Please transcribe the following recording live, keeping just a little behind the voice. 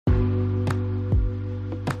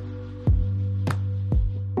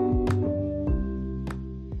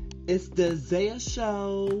It's the Zaya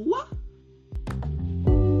Show. What's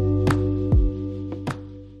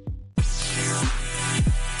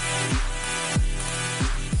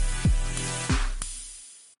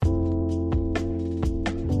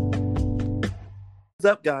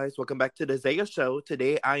up, guys? Welcome back to the Zaya Show.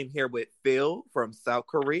 Today, I am here with Phil from South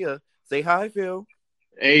Korea. Say hi, Phil.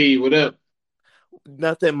 Hey, what up?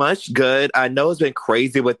 Nothing much. Good. I know it's been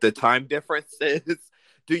crazy with the time differences.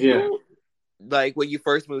 Do Yeah. you like when you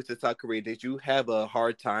first moved to South Korea? Did you have a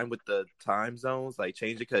hard time with the time zones, like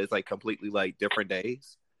changing because it's like completely like different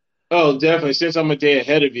days? Oh, definitely. Since I'm a day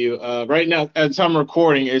ahead of you, right now at the time of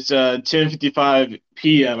recording, it's 10:55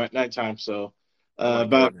 p.m. at nighttime. So, Oh my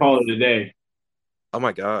about call it goodness. a day. Oh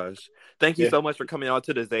my gosh. Thank you Yeah. so much for coming on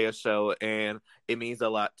to the Zaya Show, and it means a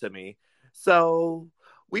lot to me. So,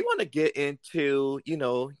 we want to get into,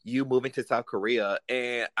 you moving to South Korea.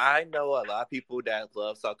 And I know a lot of people that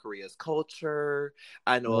love South Korea's culture.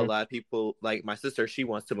 I know a Mhm. lot of people, like my sister, she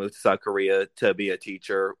wants to move to South Korea to be a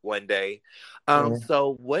teacher one day. Mhm.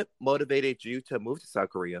 So what motivated you to move to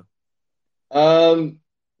South Korea? Um,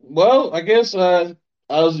 well, I guess I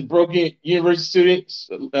was a broken university student,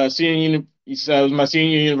 so it was my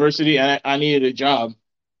senior university, and I needed a job,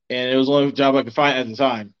 and it was the only job I could find at the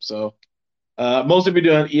time. So, mostly been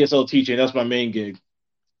doing ESL teaching. That's my main gig.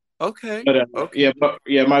 Okay. But Okay.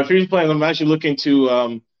 yeah, my future plans. I'm actually looking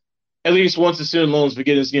to at least once the student loans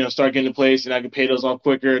begin to start getting in place and I can pay those off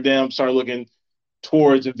quicker, then I'm start looking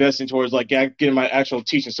towards investing towards like getting my actual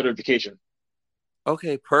teaching certification.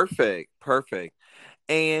 Okay, perfect. Perfect.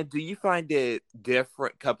 And do you find it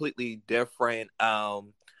different, completely different,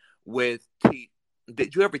 with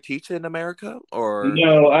did you ever teach in America or?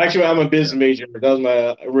 No, actually, I'm a business Yeah. major. That was my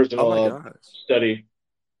Oh original my gosh. study.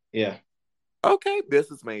 Yeah. Okay,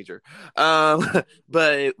 business major. But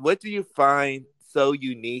what do you find so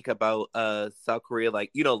unique about South Korea,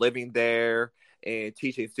 like, living there and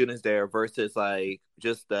teaching students there versus like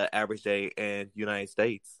just the average day in United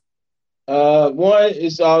States? One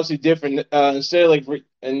is obviously different. Instead of like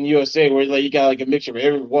in USA, where like you got like a mixture of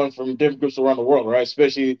everyone from different groups around the world, right?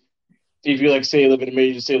 Especially if you like say live in a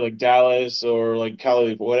major city like Dallas or like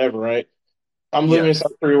Cali, whatever, right? I'm living in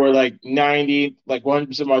South Yes. Korea where like 90, like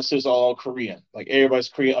 1% of my sisters are all Korean. Like everybody's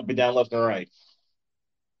Korean up and down, left and right.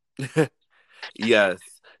 Yes.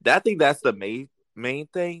 I think that's the main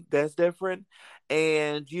thing that's different.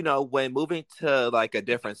 And when moving to like a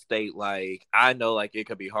different state, like I know like it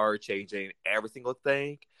could be hard changing every single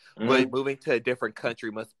thing, but Mhm. moving to a different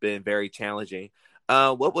country must have been very challenging.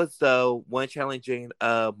 What was the one challenging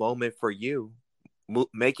moment for you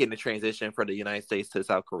making the transition from the United States to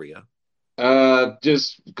South Korea?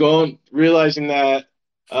 Just going, realizing that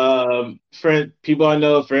people I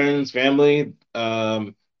know, friends, family,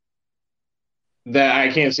 that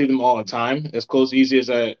I can't see them all the time as close, easy as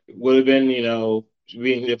I would have been,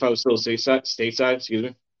 being if I was still stateside, excuse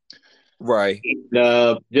me. Right.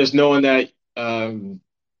 Just knowing that, even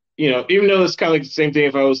though it's kind of like the same thing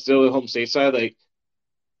if I was still at home stateside, like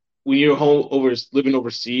when you're home over living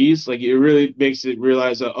overseas, like it really makes it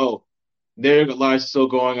realize that their lives still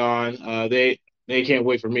going on. They can't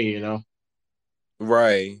wait for me.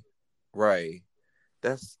 Right. Right.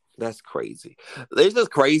 That's crazy. It's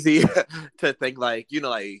just crazy to think like,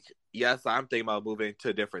 like yes, I'm thinking about moving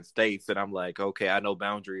to different states and I'm like, okay, I know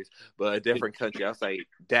boundaries, but a different country, I was like,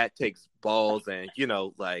 that takes balls and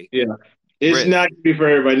like Yeah, it's risk. not gonna be for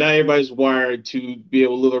everybody. Not everybody's wired to be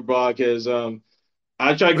able to live abroad. Because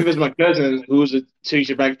I tried to convince my cousin, who's a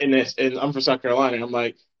teacher back in this, and I'm from South Carolina. I'm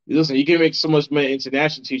like, listen, you can make so much money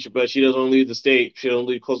international teacher, but she doesn't want to leave the state. She doesn't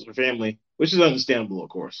leave close to her family, which is understandable, of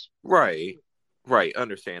course. Right. Right,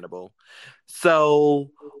 understandable. So,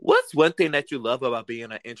 what's one thing that you love about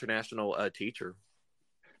being an international teacher?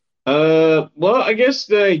 Well, I guess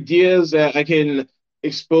the idea is that I can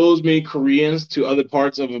expose many Koreans to other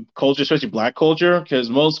parts of a culture, especially Black culture, because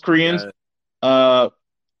most Koreans, Yeah. uh,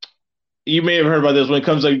 you may have heard about this when it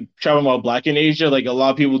comes to like traveling while black in Asia. Like a lot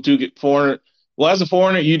of people do get foreigner. Well, as a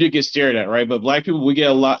foreigner, you do get stared at, right? But black people, we get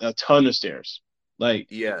a ton of stares. Like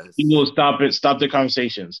people will Yes. stop their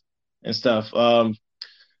conversations and stuff.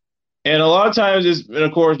 And a lot of times, and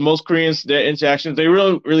of course, most Koreans, their interactions, they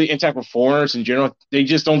really interact with foreigners in general. They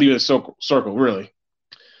just don't leave a circle really.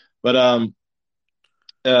 But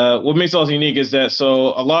what makes it also unique is that a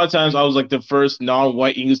lot of times I was like the first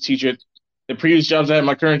non-white English teacher. The previous jobs I had,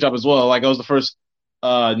 my current job as well, like I was the first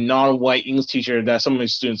non-white English teacher that some of my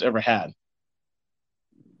students ever had.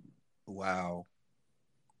 Wow.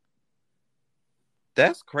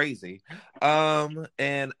 That's crazy.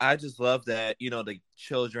 And I just love that, the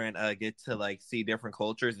children get to like see different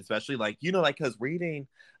cultures, especially like, like because reading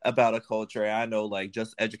about a culture, I know like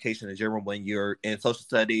just education in general, when you're in social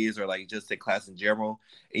studies or like just in class in general,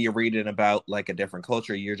 and you're reading about like a different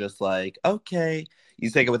culture, you're just like, okay, you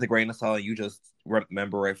take it with a grain of salt and you just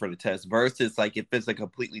remember it for the test. Versus like if it's a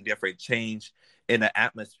completely different change in the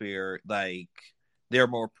atmosphere, like they're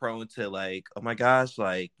more prone to like, oh my gosh,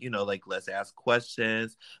 like, like let's ask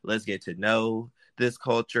questions, let's get to know this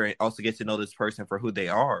culture and also get to know this person for who they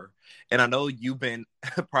are. And I know you've been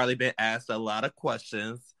probably been asked a lot of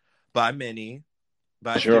questions by many,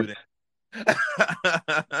 by Sure, students.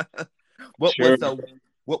 what sure. was the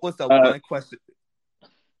what was the Uh, one question?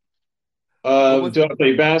 What was do I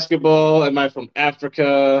play basketball? Am I from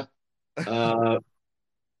Africa? Uh,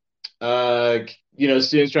 uh,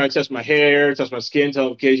 students trying to test my hair, test my skin,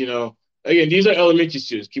 tell kids, again, these are elementary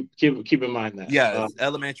students. Keep in mind that. yes,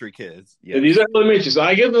 elementary kids. These Yes. are elementary, so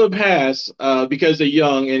I give them a pass because they're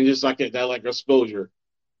young and just like that like exposure.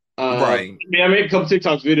 Right. I made a couple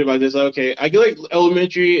TikToks video about this. Okay, I get like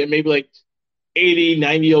elementary and maybe like 80,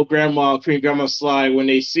 90-year-old grandma, Korean grandma slide when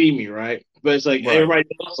they see me, right? But it's like Right. everybody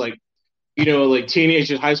else, like, like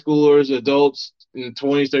teenagers, high schoolers, adults in the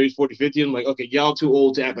 20s, 30s, 40s, 50s. I'm like, okay, y'all too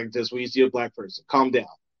old to act like this when you see a black person. Calm down.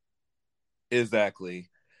 Exactly.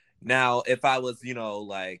 Now, if I was,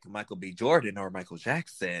 like Michael B. Jordan or Michael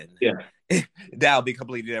Jackson, Yeah. that would be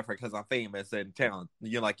completely different because I'm famous in town.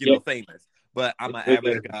 You're like, Yep. famous. But I'm an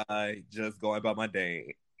average Exactly. guy just going about my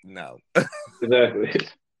day. No. Exactly.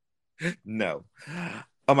 No.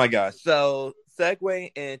 Oh my gosh. So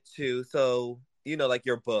segue into like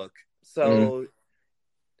your book. Mhm. So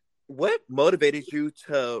what motivated you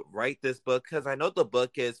to write this book? Because I know the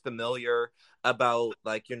book is familiar about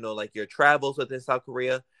like like your travels within South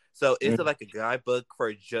Korea. So is it Mhm. like a guidebook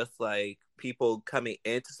for just like people coming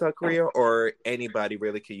into South Korea, or anybody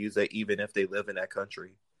really can use it even if they live in that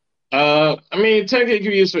country? I mean, technically, it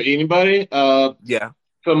can be used for anybody. Yeah.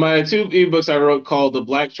 So my two ebooks I wrote called The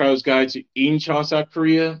Black Traveler's Guide to Incheon, South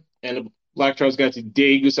Korea, and The Black Traveler's Guide to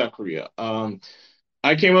Daegu, South Korea.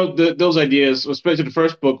 I came up with those ideas, especially the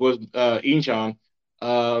first book was Incheon.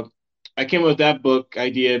 Uh, I came up with that book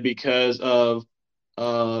idea because of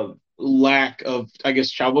lack of, I guess,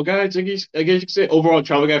 travel guides. I guess you could say overall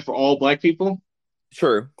travel guide for all Black people.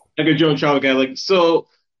 True. Like a joint travel guide. Like so,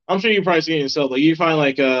 I'm sure you've probably seen it yourself. Like you find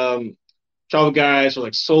like travel guides or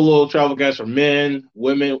like solo travel guides for men,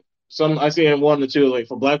 women. Some I see in one or two like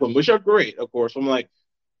for Black women, which are great, of course. I'm like,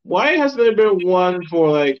 why hasn't there been one for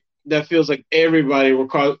like that feels like everybody,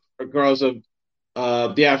 regardless of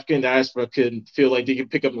the African diaspora, can feel like they can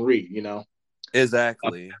pick up and read?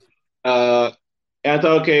 Exactly. Uh, and I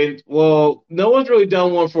thought, okay, well, no one's really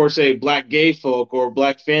done one for, say, Black gay folk or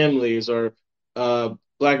Black families or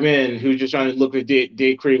Black men who just trying to look at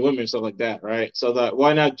date Korean women and stuff like that, right? So I thought,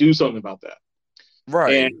 why not do something about that? And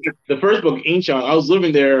Right. the first book, Incheon, I was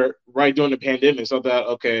living there right during the pandemic, so I thought,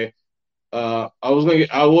 okay, I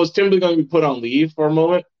was tempted going to be put on leave for a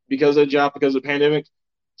moment because of the job, because of the pandemic.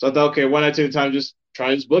 So I thought, okay, why not take the time to just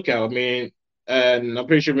try this book out? I mean, and I'm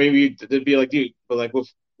pretty sure maybe they'd be like, dude, but like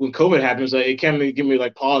when COVID happens, like, it can give me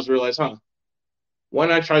like pause, realize, huh, why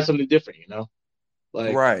not try something different?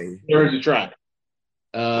 Like, Right. there to try.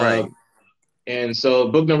 Uh, Right. and so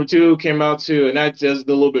book number two came out too, and that does a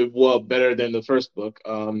little bit better than the first book.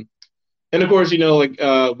 And of course, like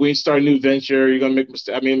when you start a new venture, you're gonna make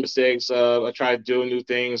mistakes. I made mistakes. I tried doing new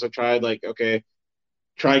things. I tried like, okay,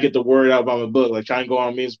 try and get the word out about my book. Like try and go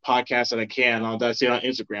on means podcasts that I can. I see it on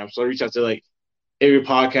Instagram. So I reach out to like every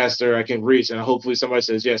podcaster I can reach, and hopefully somebody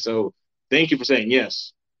says yes. So thank you for saying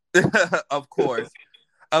yes. Of course.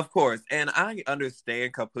 Of course. And I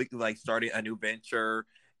understand completely like starting a new venture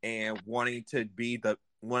and wanting to do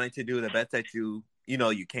the best that you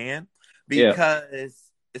can, Yeah. because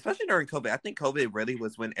especially during COVID, I think COVID really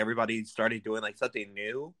was when everybody started doing like something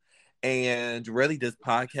new. And really this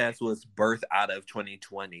podcast was birthed out of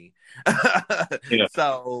 2020. Yeah.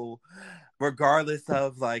 So regardless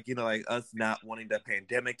of like, like us not wanting the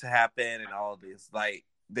pandemic to happen and all this, like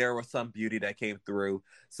there was some beauty that came through.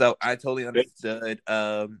 So I totally understood,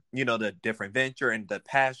 the different venture and the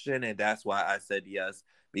passion. And that's why I said yes,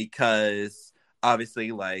 because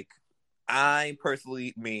obviously, like, I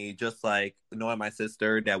personally, me, just like knowing my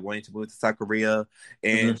sister that wanted to move to South Korea,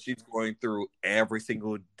 Mm-hmm. and she's going through every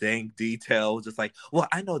single dang detail, just like, well,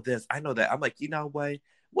 I know this, I know that. I'm like, you know what?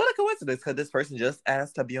 What a coincidence, because this person just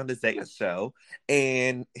asked to be on the Zaya show,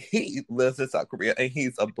 and he lives in South Korea, and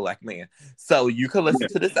he's a Black man. So you can listen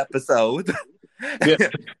to this episode, Yeah.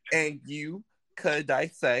 and you could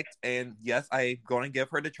dissect. And yes, I'm going to give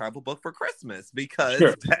her the travel book for Christmas because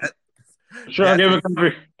Sure. I'll that's give her a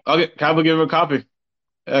copy. I'll give her a copy.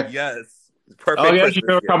 Heck. yes, I'll perfect actually Christmas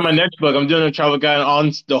give her my gift. next book. I'm doing a travel guide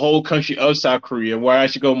on the whole country of South Korea, where I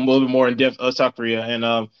actually go a little bit more in depth of South Korea, and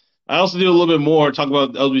I also do a little bit more talk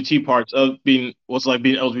about the LGBT parts of being what's like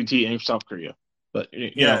being LGBT in South Korea. But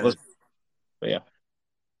Yes. but yeah.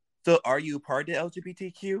 So, are you part of the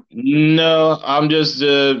LGBTQ? No, I'm just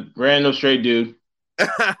a random straight dude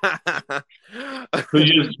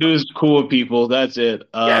who's cool with people. That's it.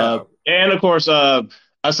 Yeah. And of course, I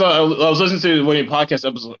was listening to one of your podcast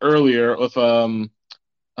episodes earlier with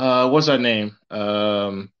what's that name?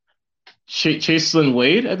 Chaselyn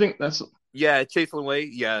Wade, I think that's. Yeah, Chaselyn Wade.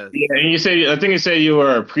 Yes. Yeah, and I think you said you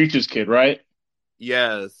were a preacher's kid, right?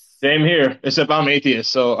 Yes. Same here, except I'm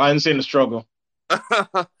atheist, so I understand the struggle.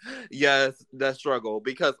 Yes, that struggle.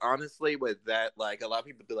 Because honestly, with that, like a lot of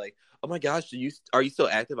people be like, "Oh my gosh, are you still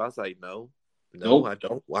active?" I was like, "No, no, Nope. I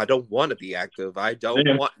don't. I don't want to be active. I don't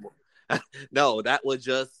Damn. want." No, that was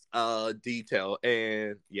just detail,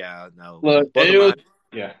 and yeah, no. Look, Both of mine.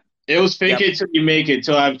 it was fake Yep. it till you make it,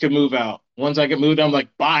 till I could move out. Once I could move out, I'm like,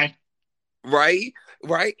 bye. Right,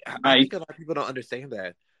 right. I Bye. think a lot of people don't understand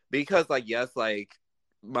that because, like, yes, like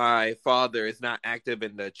my father is not active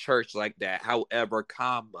in the church like that. However,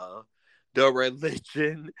 comma, the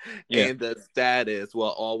religion Yeah. and the status will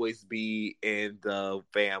always be in the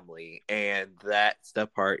family, and that's the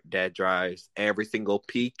part that drives every single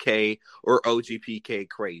PK or OGPK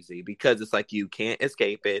crazy because it's like you can't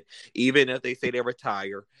escape it. Even if they say they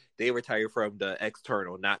retire from the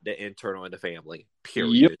external, not the internal in the family.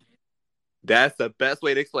 Yep. Period. That's the best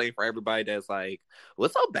way to explain for everybody that's like,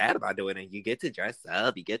 what's so bad about doing it? You get to dress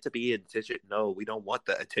up, you get to be in attention. No, we don't want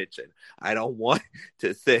the attention. I don't want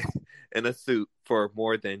to sit in a suit for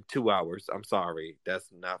more than 2 hours. I'm sorry. That's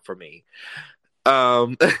not for me.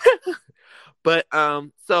 Um but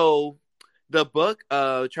so the book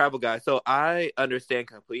Travel Guide, so I understand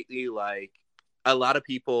completely like a lot of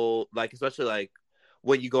people like especially like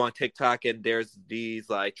when you go on TikTok and there's these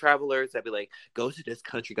like travelers that be like, go to this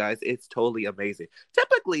country, guys. It's totally amazing.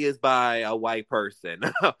 Typically is by a white person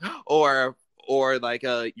or like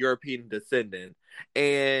a European descendant.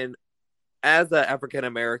 And as an African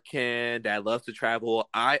American that loves to travel,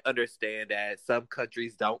 I understand that some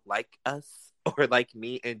countries don't like us or like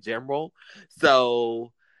me in general.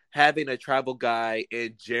 So having a travel guide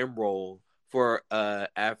in general for a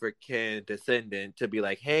African descendant to be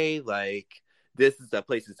like, hey, like this is the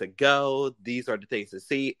places to go, these are the things to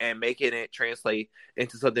see, and making it translate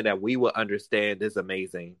into something that we will understand is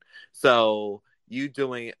amazing. So you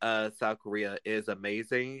doing South Korea is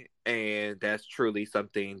amazing, and that's truly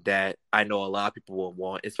something that I know a lot of people will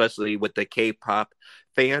want, especially with the K-pop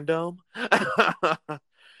fandom.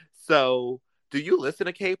 So, do you listen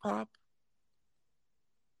to K-pop?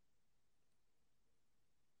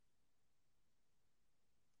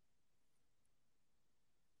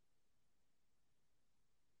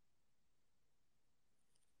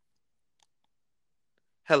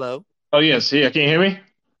 Hello? Oh yes, yeah. Can you hear me?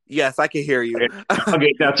 Yes, I can hear you. Okay.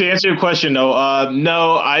 Okay. Now to answer your question, though,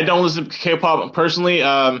 no, I don't listen to K-pop personally.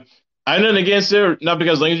 I'm not against it, not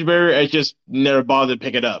because language barrier. I just never bothered to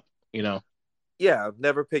pick it up. You know. Yeah, I've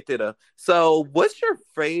never picked it up. So, what's your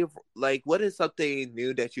favorite? Like, what is something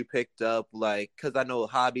new that you picked up? Like, because I know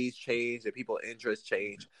hobbies change and people interests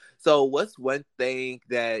change. So, what's one thing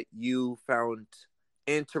that you found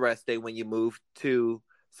interesting when you moved to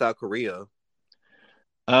South Korea?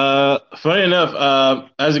 Funny enough,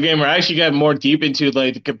 as a gamer, I actually got more deep into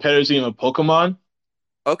like the competitive scene of Pokemon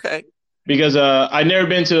Okay, because I never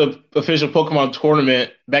been to an official Pokemon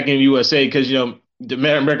tournament back in the USA because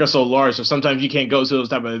America's so large, so sometimes you can't go to those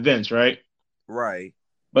type of events, right? right,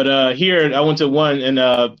 But here I went to one in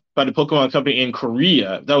by the Pokemon company in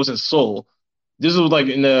Korea. That was in Seoul. This was like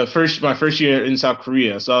in my first year in South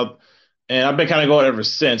Korea. So and I've been kind of going ever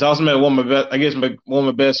since. I also met one of my best, I guess one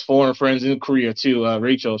of my best foreign friends in Korea too,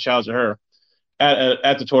 Rachel. Shout out to her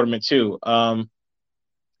at the tournament too. And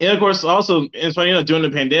of course, also it's funny, during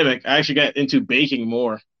the pandemic, I actually got into baking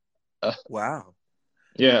more. Uh, wow,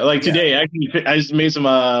 yeah, like yeah, today, actually, I just made some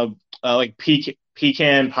like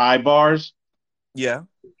pecan pie bars, yeah.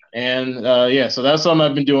 and yeah, so that's something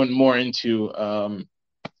I've been doing more into.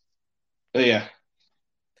 But yeah,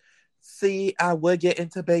 See, I would get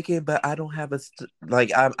into baking, but I don't have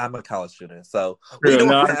like I'm a college student, so we true. don't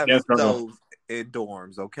No, have yeah, struggle. stoves in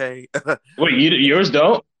dorms. Okay. Wait, yours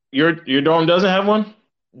don't? Your dorm doesn't have one?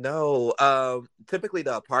 No, typically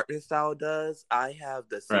the apartment style does. I have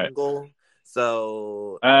the Right. single,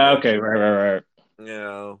 so yeah, Okay. Right. you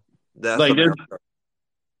know, that's Like something this. else.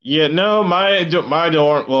 Yeah, no, my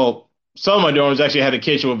dorm. Well, some of my dorms actually had a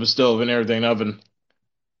kitchen with a stove and everything, an oven.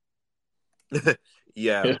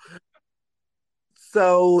 Yeah.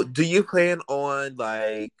 So, do you plan on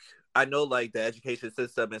like? I know like the education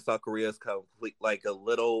system in South Korea is complete like a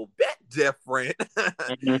little bit different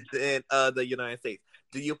Mhm. than the United States.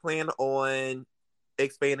 Do you plan on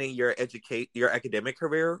expanding your academic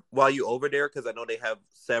career while you over there? Because I know they have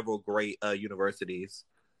several great universities.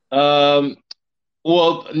 Um,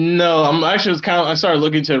 well, no, I'm actually was kind of I started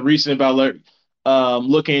looking to recent about like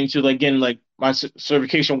looking into like getting like my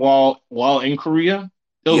certification while in Korea.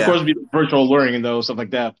 It'll of Yeah, course be virtual learning and those stuff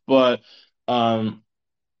like that, but um,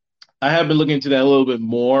 I have been looking into that a little bit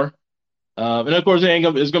more. And of course,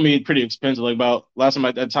 it's gonna be pretty expensive. Like about last time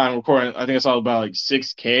at that time recording, I think I saw about like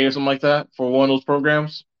 6K or something like that for one of those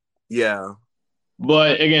programs. yeah,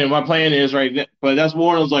 But again, my plan is but that's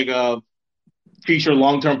one of those like future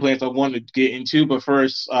long term plans I want to get into. But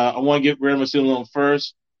first, I want to get rid of my student loan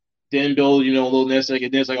first, then build a little nest egg,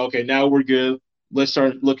 and then it's like okay, now we're good. Let's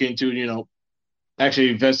start looking into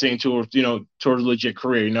actually investing towards towards a legit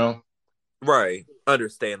career. right.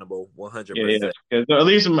 Understandable, one hundred Yeah, yeah. percent. 'Cause at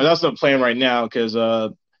least that's the plan right now. Because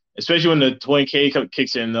especially when the 20K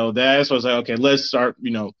kicks in, though, that's what's like okay, let's start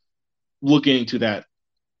looking into that.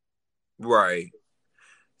 Right.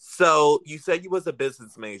 So you said you was a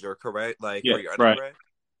business major, correct? Like Yeah, for your right. undergrad.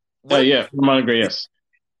 What Yeah, for my degree, yes.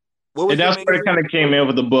 what And was your that's where it major? kind of came in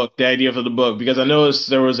with the book, the idea for the book, because I noticed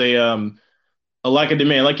there was a lack of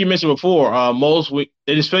demand, like you mentioned before.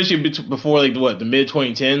 And especially before like the mid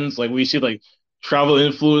 2010s, like we see like travel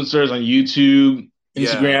influencers on YouTube, Yeah.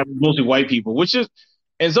 Instagram, mostly white people, which is,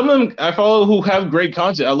 and some of them I follow who have great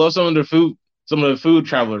content. I love some of the food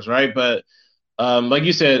travelers, right? But like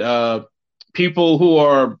you said, people who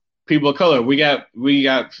are people of color,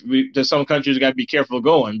 there's some countries got to be careful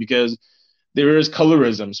going because there is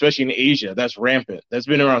colorism, especially in Asia. That's rampant. That's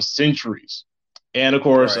been around centuries. And of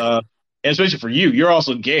course, Right. and especially for you, you're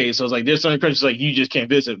also gay. So it's like there's certain countries like you just can't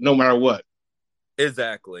visit no matter what.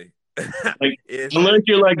 Exactly. Like unless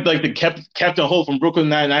you're Exactly. like the Captain Holt from Brooklyn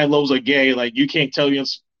Nine-Nine loves are gay, like you can't tell you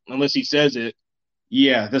unless he says it.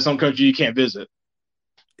 Yeah, there's some countries you can't visit.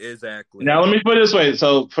 Now Exactly. let me put it this way.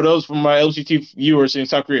 So for those from my LGBT viewers in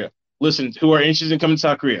South Korea, listen, who are interested in coming to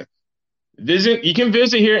South Korea, you can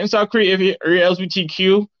visit here in South Korea if you're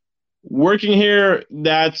LGBTQ. Working here,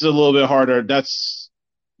 that's a little bit harder. That's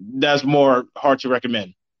more hard to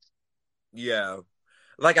recommend. Yeah.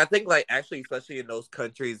 Like I think like actually especially in those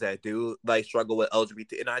countries that do like struggle with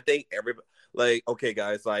LGBT and I think everybody like okay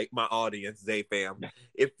guys like my audience Zay fam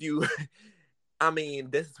if you I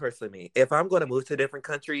mean this is personally me if I'm going to move to a different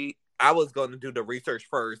country I was going to do the research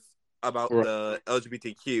first about Right. the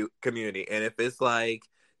LGBTQ community and if it's like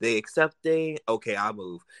they accepting okay I'll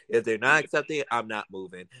move if they're not accepting I'm not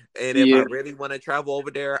moving and if I Yeah, really want to travel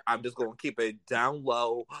over there I'm just going to keep it down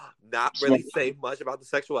low not smart. really say much about the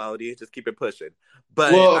sexuality and just keep it pushing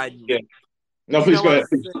but Well, I, yeah. No, you please know go what I'm ahead.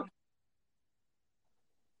 saying?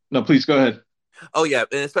 No, please go ahead. Oh yeah,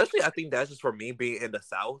 and especially I think that's just for me being in the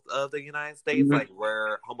South of the United States, Mhm. like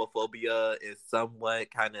where homophobia is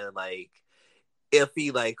somewhat kind of like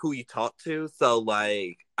iffy, like who you talk to. So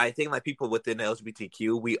like I think like people within the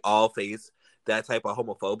LGBTQ, we all face that type of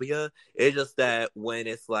homophobia. It's just that when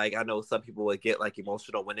it's like I know some people would get like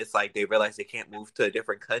emotional when it's like they realize they can't move to a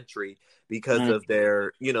different country because Mm. of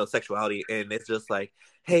their sexuality, and it's just like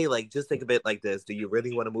hey, like just think of it like this: Do you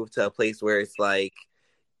really want to move to a place where it's like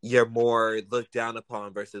you're more looked down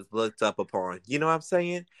upon versus looked up upon? You know what I'm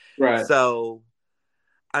saying? Right. So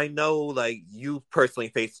I know like you personally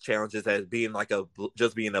face challenges as being like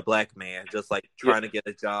just being a black man, just like Yeah. trying to get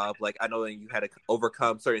a job. Like I know that you had to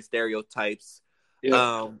overcome certain stereotypes Yeah.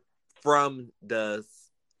 um from the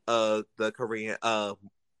Korean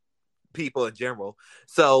people in general.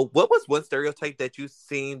 So what was one stereotype that you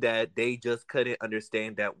seen that they just couldn't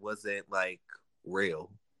understand that wasn't like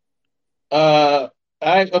real? Uh,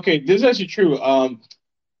 okay. This is actually true.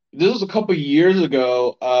 This was a couple years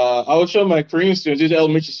ago. I was showing my Korean students, these are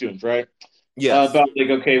elementary students, right? Yes. About like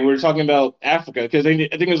okay, we are talking about Africa because I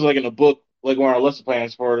think it was like in a book, like one of our lesson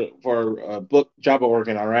plans for a book job we're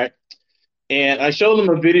working on, right? And I showed them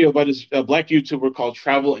a video about this black YouTuber called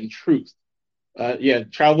Travel and Truth. Yeah,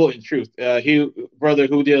 Travel and Truth. He brother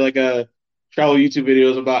who did like a travel YouTube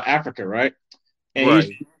videos about Africa, right? And he's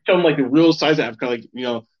Right. showing like the real size of Africa, like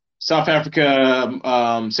South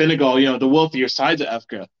Africa, Senegal, the wealthier sides of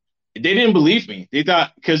Africa. They didn't believe me. They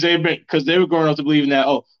thought because they were growing up to believing that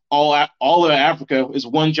all of Africa is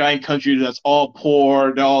one giant country that's all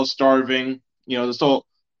poor, they're all starving. This whole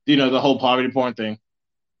the whole poverty porn thing.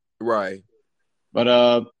 Right. But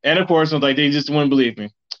and of course, like they just wouldn't believe me.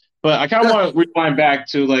 But I kind of want to rewind back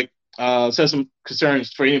to set some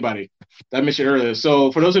concerns for anybody that I mentioned earlier.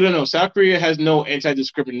 So for those who don't know, South Korea has no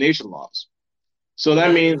anti-discrimination laws. So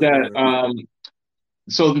that means that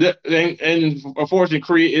and unfortunately,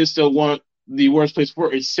 Korea is still one of the worst place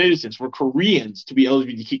for its citizens, for Koreans to be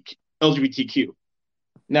LGBTQ.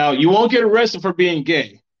 Now, you won't get arrested for being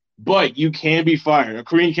gay, but you can be fired. A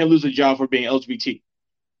Korean can lose a job for being LGBT.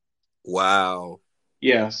 Wow.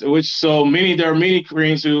 Yeah, so there are many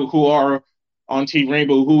Koreans who are on Team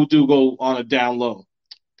Rainbow who do go on a down low.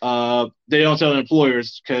 They don't tell their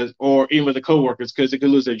employers or even with the coworkers because they could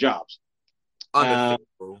lose their jobs.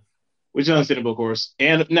 Understandable. Which is understandable, of course.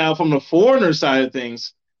 And now from the foreigner side of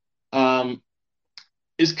things,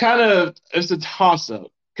 it's a toss up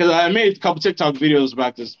because I made a couple TikTok videos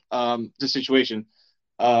about this situation.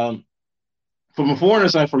 From a foreigner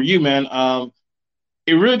side, for you, man,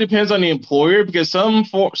 it really depends on the employer because some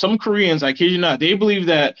Koreans, I kid you not, they believe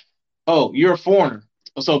that you're a foreigner,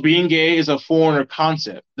 so being gay is a foreigner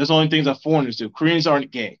concept. That's the only things that foreigners do. Koreans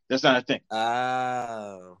aren't gay. That's not a thing.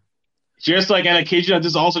 Oh. Just like, and I kid you not,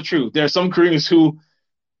 this is also true. There are some Koreans who,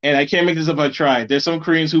 and I can't make this up if I try. There's some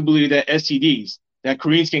Koreans who believe that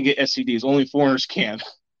Koreans can get STDs, only foreigners can.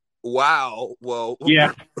 Wow. Well.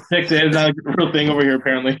 Yeah, it's not a real thing over here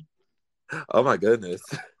apparently. Oh my goodness.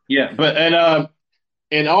 Yeah, but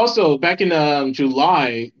and also back in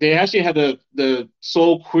July, they actually had the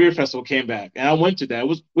Seoul Queer Festival came back, and I went to that.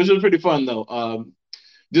 Which was pretty fun though.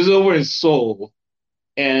 This is over in Seoul,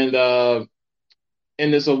 and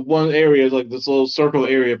there's one area like this little circle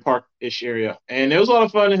area, park-ish area, and it was a lot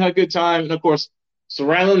of fun and had a good time. And of course,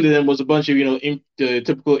 surrounding them was a bunch of the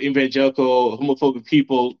typical evangelical homophobic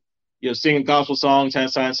people, singing gospel songs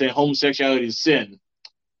and saying homosexuality is sin.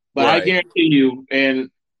 But right. I guarantee you, and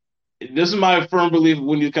this is my firm belief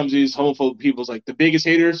when it comes to these homophobic people, like the biggest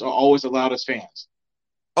haters are always the loudest fans.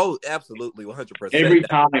 Oh, absolutely, 100%. Every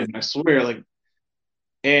time, I swear.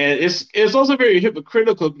 And it's also very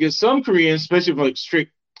hypocritical because some Koreans, especially for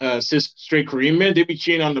straight Korean men, they be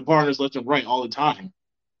cheating on the partners left and right all the time.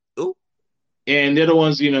 Ooh. And they're the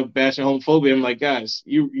ones, bashing homophobia. I'm like, guys,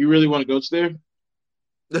 you really want to go there?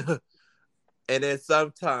 And then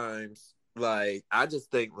sometimes, I just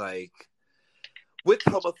think, with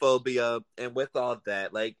homophobia and with all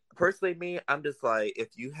that, personally, me, I'm just like, if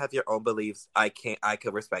you have your own beliefs, I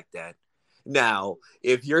could respect that. Now,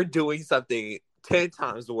 if you're doing something 10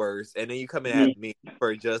 times worse and then you come at me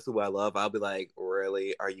for just who I love, I'll be like,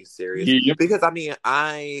 really? Are you serious? Yep. Because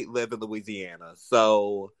I live in Louisiana,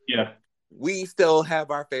 so yeah, we still have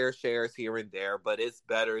our fair shares here and there, but it's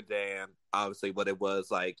better than obviously what it was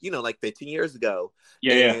 15 years ago.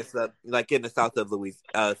 Yeah. It's in the south of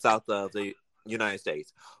south of the United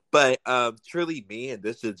States. But truly me, and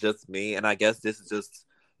this is just me, and I guess this is just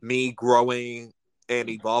me growing and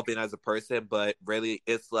evolving as a person, but really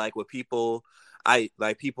it's with people,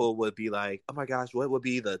 people would be like, oh my gosh, what would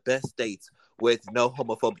be the best states with no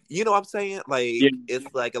homophobia? You know what I'm saying? It's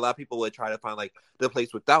a lot of people would try to find the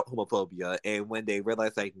place without homophobia, and when they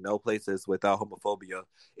realize no places without homophobia,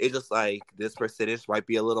 it's just this percentage might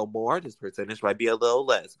be a little more, this percentage might be a little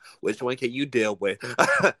less. Which one can you deal with?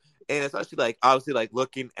 And especially obviously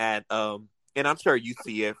looking at and I'm sure you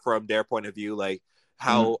see it from their point of view,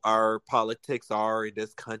 how our politics are in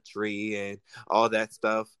this country and all that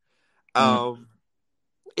stuff.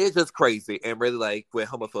 It's just crazy, and really with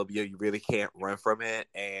homophobia, you really can't run from it,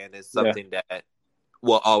 and it's something that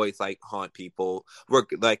will always haunt people.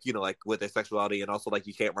 Work with their sexuality, and also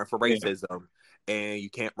you can't run from racism, and you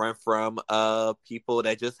can't run from people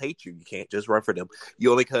that just hate you. You can't just run for them.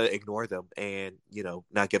 You only could ignore them and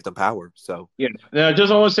not give them power. So now I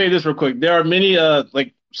just want to say this real quick. There are many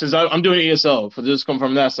since I'm doing ESL, for this come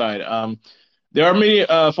from that side. There are many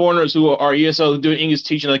foreigners who are ESL doing English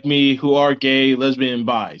teaching like me who are gay, lesbian, and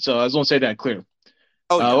bi. So I just want to say that clear.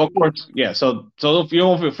 Of course, yeah. So if you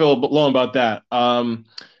don't feel alone about that, and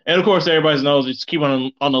of course everybody knows just keep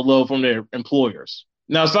on the low from their employers.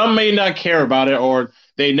 Now some may not care about it, or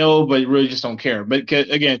they know but really just don't care. But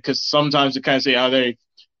because sometimes they kind of say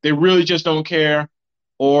they really just don't care,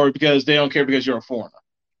 or because they don't care because you're a foreigner.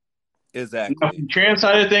 Exactly. Now, from the trans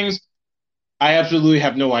side of things, I absolutely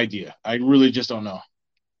have no idea. I really just don't know.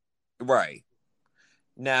 Right.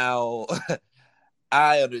 Now,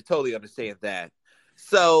 I totally understand that.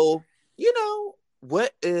 So,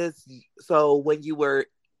 when you were,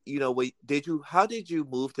 how did you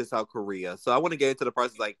move to South Korea? So I want to get into the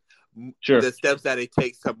process, sure, the steps that it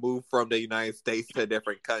takes to move from the United States to a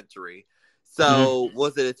different country. So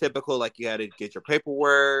was it a typical, you had to get your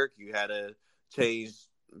paperwork, you had to change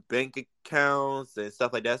bank accounts and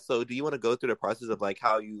stuff like that? So do you want to go through the process of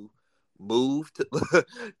how you move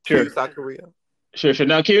Sure. to South Korea? Sure, sure.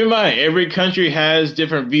 Now, keep in mind, every country has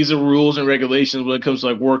different visa rules and regulations when it comes to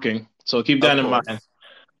like working. So keep that Of in mind. course.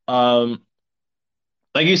 Um,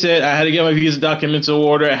 like you said, I had to get my visa documents in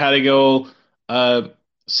order. I had to go uh,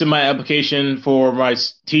 send my application for my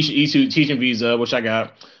teaching E2 teaching visa, which I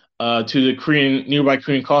got, to the nearby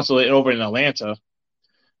Korean consulate over in Atlanta,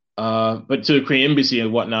 but to the Korean embassy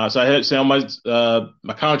and whatnot. So I had to send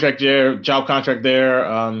my contract there, job contract there,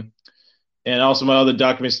 and also my other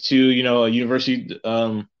documents to a university.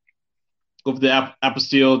 With the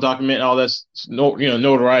apostille document, all that's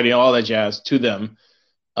notoriety, all that jazz to them.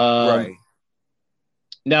 Um, Right.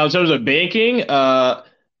 Now, in terms of banking, of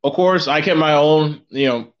course, I kept my own,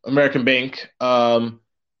 American bank.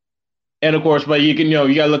 And of course, but you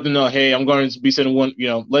gotta let them know, hey, I'm going to be sending one,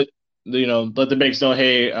 let the banks know,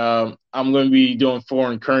 hey, I'm going to be doing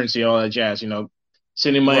foreign currency and all that jazz,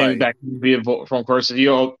 sending money Right. back via foreign currency.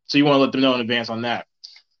 So you want to let them know in advance on that.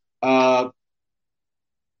 Uh,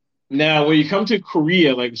 Now, when you come to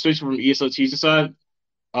Korea, like especially from ESL teacher side,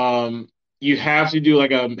 um, you have to do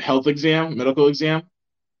like a health exam, medical exam.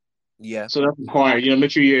 Yeah. So that's required.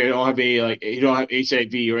 Make sure you don't have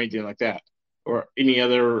HIV or anything like that, or any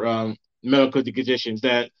other medical conditions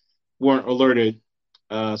that weren't alerted.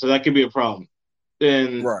 So that could be a problem.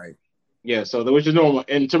 And Right. yeah, which is normal.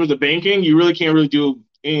 In terms of banking, you really can't really do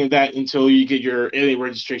any of that until you get your alien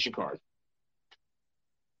registration card.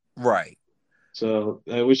 Right. So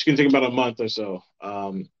which can take about a month or so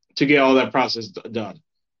to get all that process done.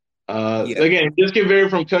 Yeah. Again, this can vary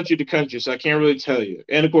from country to country, so I can't really tell you.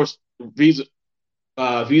 And of course, visa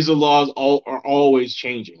laws are always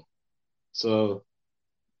changing. So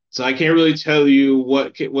I can't really tell you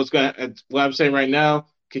what I'm saying right now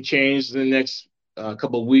could change in the next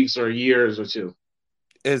couple of weeks or years or two.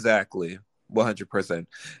 Exactly. 100%.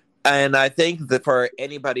 And I think that for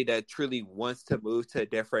anybody that truly wants to move to a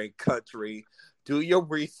different country, do your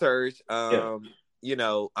research. Yeah,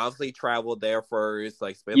 Obviously travel there first,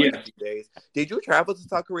 like spend like a yeah. few days. Did you travel to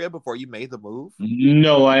South Korea before you made the move?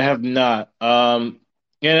 No, I have not.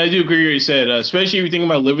 And I do agree with what you said, especially if you're thinking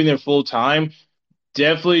about living there full time.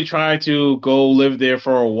 Definitely try to go live there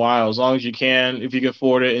for a while, as long as you can, if you can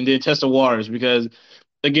afford it, and then test the waters. Because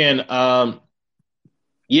again,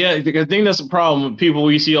 yeah, I think that's the problem. People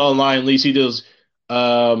we see online, you see those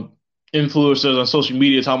um, influencers on social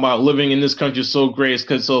media talking about living in this country is so great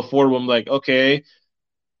because it's so affordable. I'm like, okay,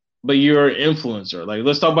 but you're an influencer. Like,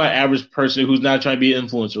 let's talk about average person who's not trying to be an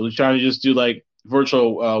influencer, who's trying to just do like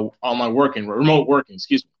virtual online working, remote working,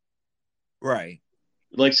 excuse me. Right.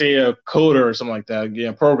 Like, say a coder or something like that,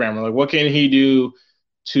 yeah, programmer. Like, what can he do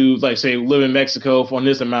to, like, say, live in Mexico for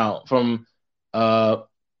this amount uh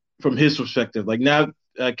from his perspective? Like, now,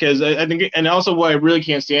 because I think, and also what I really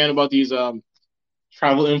can't stand about these travel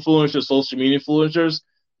influencers, social media influencers,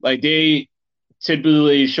 like they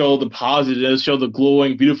typically show the positives, show the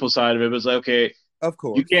glowing, beautiful side of it. But it's like, okay, Of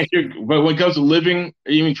you can't. course. But when it comes to living,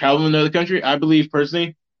 or even traveling in another country, I believe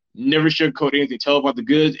personally, never sugarcoat anything. Tell about the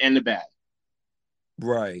good and the bad,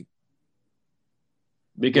 Right.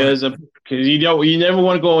 because 100. you never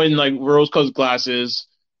want to go in like rose-colored glasses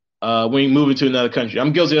when you move into another country.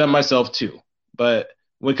 I'm guilty of that myself too. But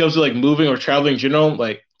when it comes to like moving or traveling in general,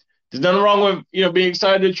 like there's nothing wrong with being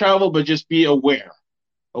excited to travel, but just be aware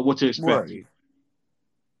of what to expect. Right.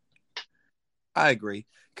 I agree.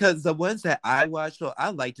 Because the ones that I watch, so I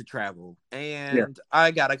like to travel Yeah. and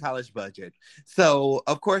I got a college budget. So,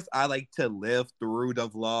 of course, I like to live through the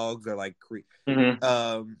vlogs or like, Hmm.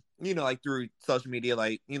 like through social media,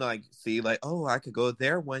 like, like see, like, oh, I could go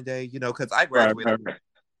there one day, because I Right, graduated. right, right.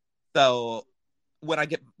 So,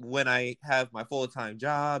 when I have my full time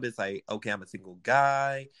job, it's like, okay, I'm a single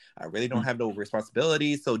guy. I really don't have no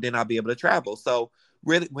responsibilities. So then I'll be able to travel. So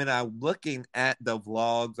really, when I'm looking at the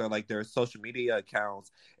vlogs or like their social media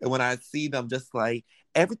accounts, and when I see them just like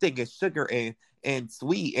everything is sugar and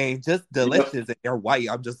sweet and just Yep. delicious and they're white,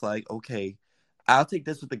 I'm just like, okay, I'll take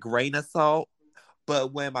this with a grain of salt.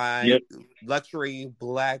 But when my Yep. luxury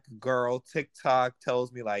black girl TikTok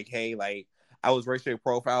tells me like, hey, like I was racially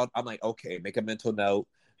profiled, I'm like, okay, make a mental note,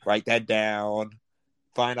 write that down,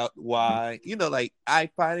 find out why. Like I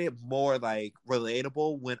find it more like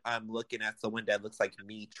relatable when I'm looking at someone that looks like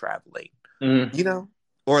me traveling, Hmm. you know,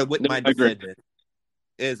 or with No, my I agree. descendants.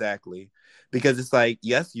 Exactly. Because it's like,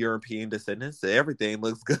 yes, European descendants, everything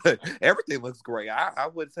looks good. Everything looks great. I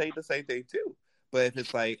would say the same thing too. But if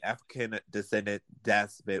it's like African descendant,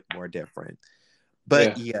 that's a bit more different. But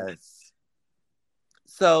Yeah. yes.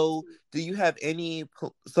 So, do you have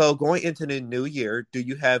so going into the new year, do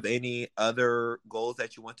you have any other goals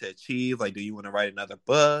that you want to achieve? Like, do you want to write another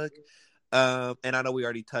book? And I know we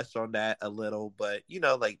already touched on that a little, but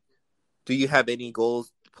like, do you have any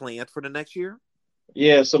goals planned for the next year?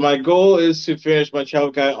 Yeah, so my goal is to finish my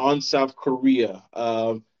travel guide on South Korea.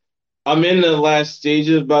 I'm in the last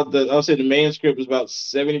stages. I'll say the manuscript is about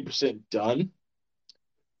 70% done.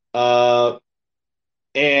 Uh,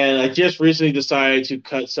 and I just recently decided to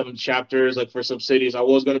cut some chapters, like for some cities I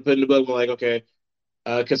was going to put in the book. I'm like, okay,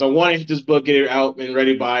 because I want to hit this book, get it out and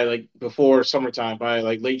ready by like before summertime, by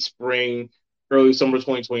like late spring, early summer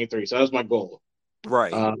 2023. So that's my goal.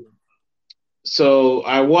 Right. So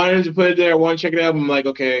I wanted to put it there. I want to check it out. I'm like,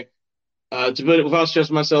 okay, to put it without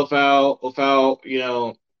stressing myself out, without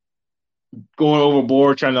going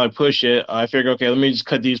overboard trying to like push it. I figured, okay, let me just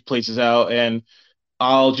cut these places out, and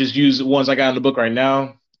I'll just use the ones I got in the book right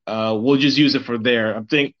now. We'll just use it for there. I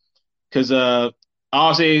think because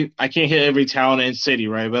obviously I can't hit every town and city,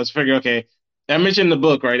 right? But let's figure, okay, I mentioned in the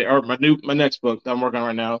book, right, or my next book that I'm working on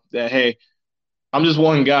right now, that hey, I'm just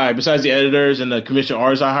one guy. Besides the editors and the commission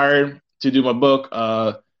artists I hired to do my book,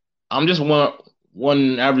 I'm just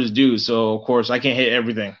one average dude. So of course I can't hit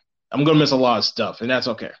everything. I'm gonna miss a lot of stuff, and that's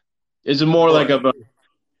okay. It's more like Right.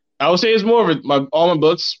 I would say it's more of all my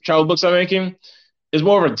books, travel books I'm making, is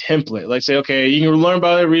more of a template. Like say, okay, you can learn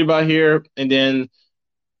about it, read about it here, and then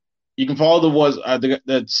you can follow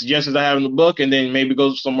the suggestions I have in the book, and then maybe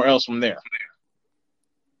go somewhere else from there.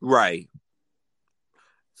 Right.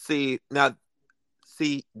 See now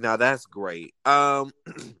that's great.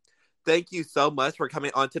 Thank you so much for coming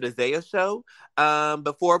on to the Zaya Show.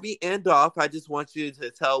 Before we end off, I just want you to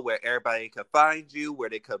tell where everybody could find you, where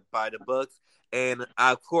they could buy the books. And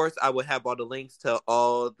of course, I will have all the links to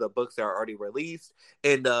all the books that are already released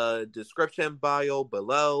in the description bio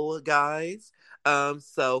below, guys.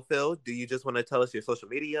 So Phil, do you just want to tell us your social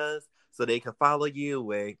medias so they can follow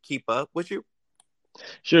you and keep up with you?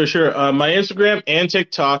 Sure. My Instagram and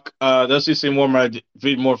TikTok, that's just more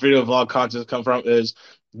more video vlog content come from is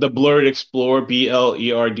the Blerd Explorer,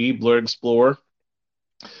 Blerd, Blerd Explorer.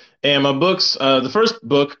 And my books, the first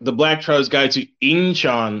book, The Black Traveler's Guide to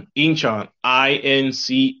Incheon, Incheon,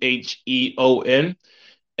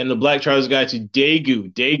 and The Black Traveler's Guide to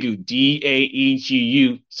Daegu,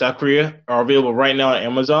 Daegu, South Korea, are available right now on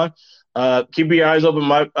Amazon. Keep your eyes open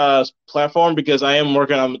my platform because I am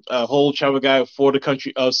working on a whole travel guide for the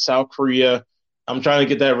country of South Korea. I'm trying to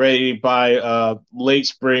get that ready by late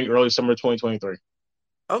spring, early summer 2023.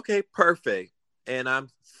 Okay, perfect. And I'm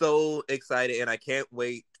so excited and I can't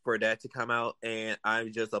wait for that to come out. And I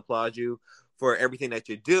just applaud you for everything that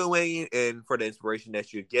you're doing and for the inspiration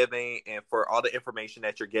that you're giving and for all the information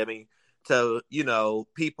that you're giving to,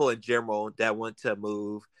 people in general that want to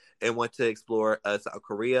move and want to explore South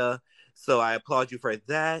Korea. So I applaud you for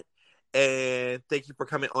that. And thank you for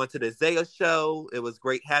coming on to the Zaya Show. It was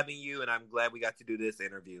great having you, and I'm glad we got to do this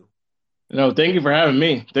interview. No, thank you for having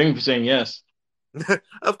me. Thank you for saying yes.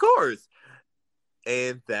 Of course.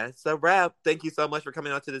 And that's a wrap. Thank you so much for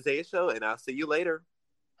coming on to the Zaya Show, and I'll see you later.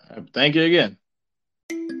 Thank you again.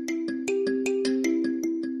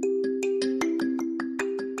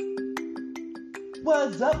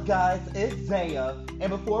 What's up, guys? It's Zaya. And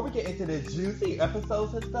before we get into the juicy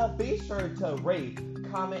episodes and stuff, be sure to rate,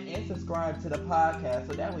 comment, and subscribe to the podcast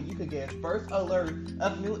so that way you can get first alert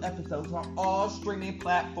of new episodes on all streaming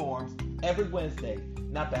platforms every Wednesday.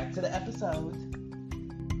 Now back to the episode.